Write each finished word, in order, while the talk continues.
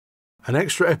An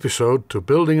extra episode to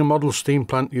building a model steam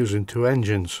plant using 2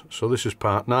 engines, so this is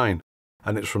part 9,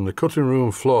 and it's from the cutting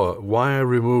room floor why I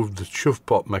removed the chuff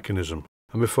pot mechanism.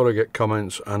 And before I get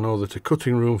comments, I know that a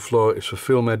cutting room floor is for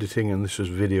film editing and this is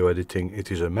video editing,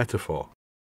 it is a metaphor.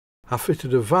 I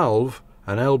fitted a valve,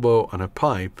 an elbow and a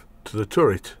pipe to the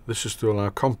turret. This is to allow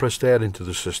compressed air into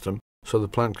the system so the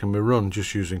plant can be run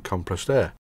just using compressed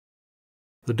air.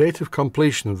 The date of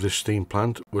completion of this steam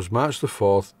plant was March the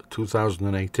 4th,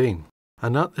 2018.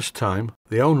 And at this time,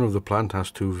 the owner of the plant has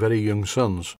 2 very young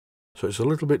sons, so it's a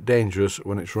little bit dangerous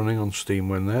when it's running on steam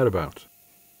when they're about.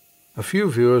 A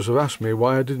few viewers have asked me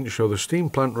why I didn't show the steam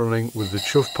plant running with the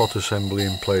chuff pot assembly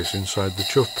in place inside the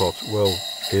chuff pot. Well,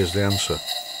 here's the answer.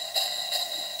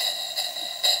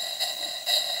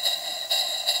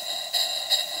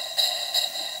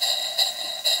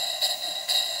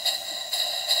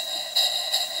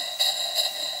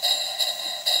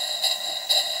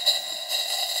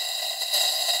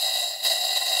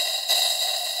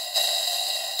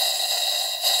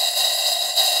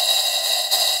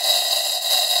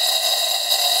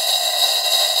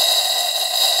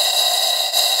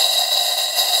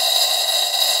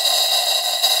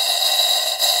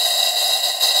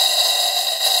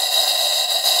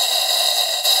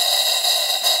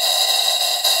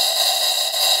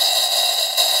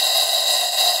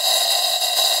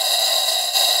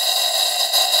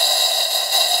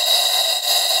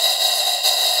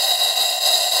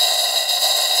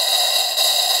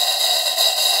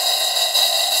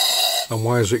 And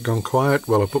why has it gone quiet?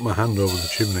 Well, I put my hand over the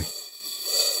chimney.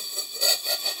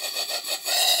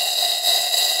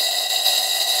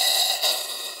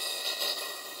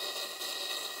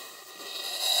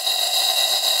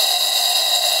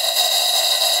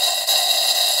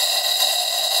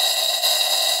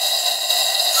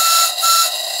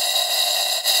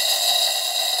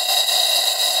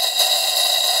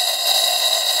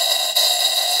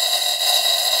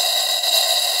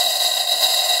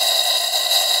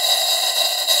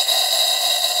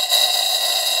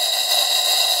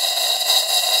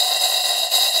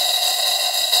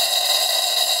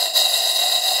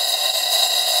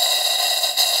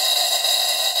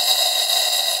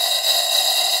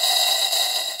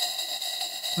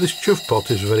 This chuff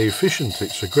pot is very efficient.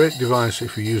 It's a great device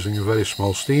if you're using a very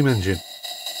small steam engine.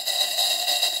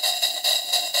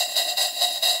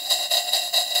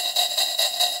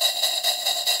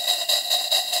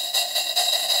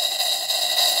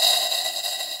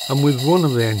 And with one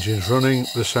of the engines running,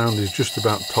 the sound is just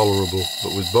about tolerable,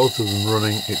 but with both of them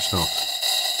running, it's not.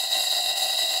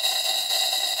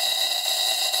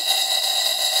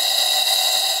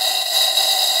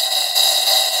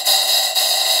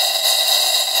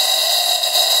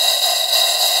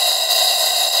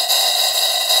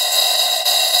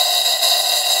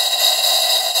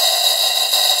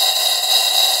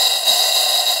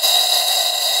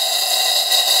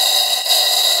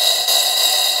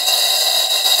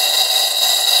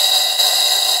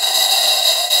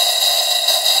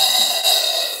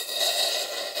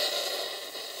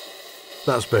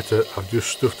 That's better. I've just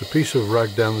stuffed a piece of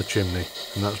rag down the chimney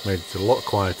and that's made it a lot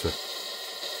quieter.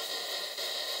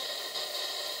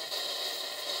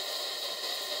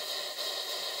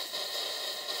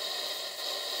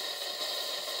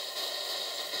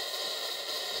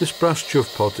 This brass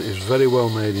chuff pot is very well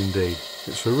made indeed.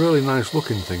 It's a really nice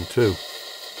looking thing too,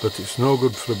 but it's no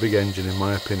good for a big engine in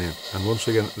my opinion, and once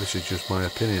again this is just my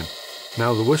opinion.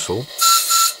 Now the whistle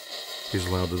is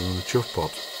louder than the chuff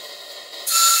pot.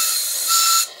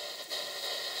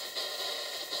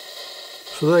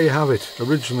 So there you have it.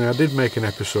 Originally I did make an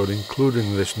episode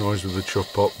including this noise of the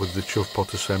chuff pot with the chuff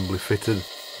pot assembly fitted,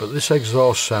 but this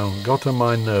exhaust sound got on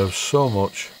my nerves so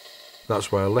much,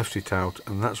 that's why I left it out,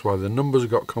 and that's why the numbers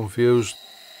got confused.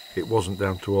 It wasn't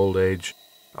down to old age,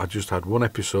 I just had one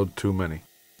episode too many,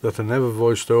 that I never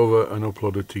voiced over and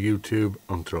uploaded to YouTube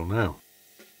until now.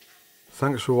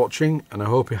 Thanks for watching, and I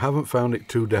hope you haven't found it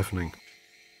too deafening.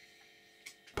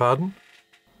 Pardon?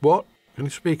 What? Can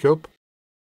you speak up?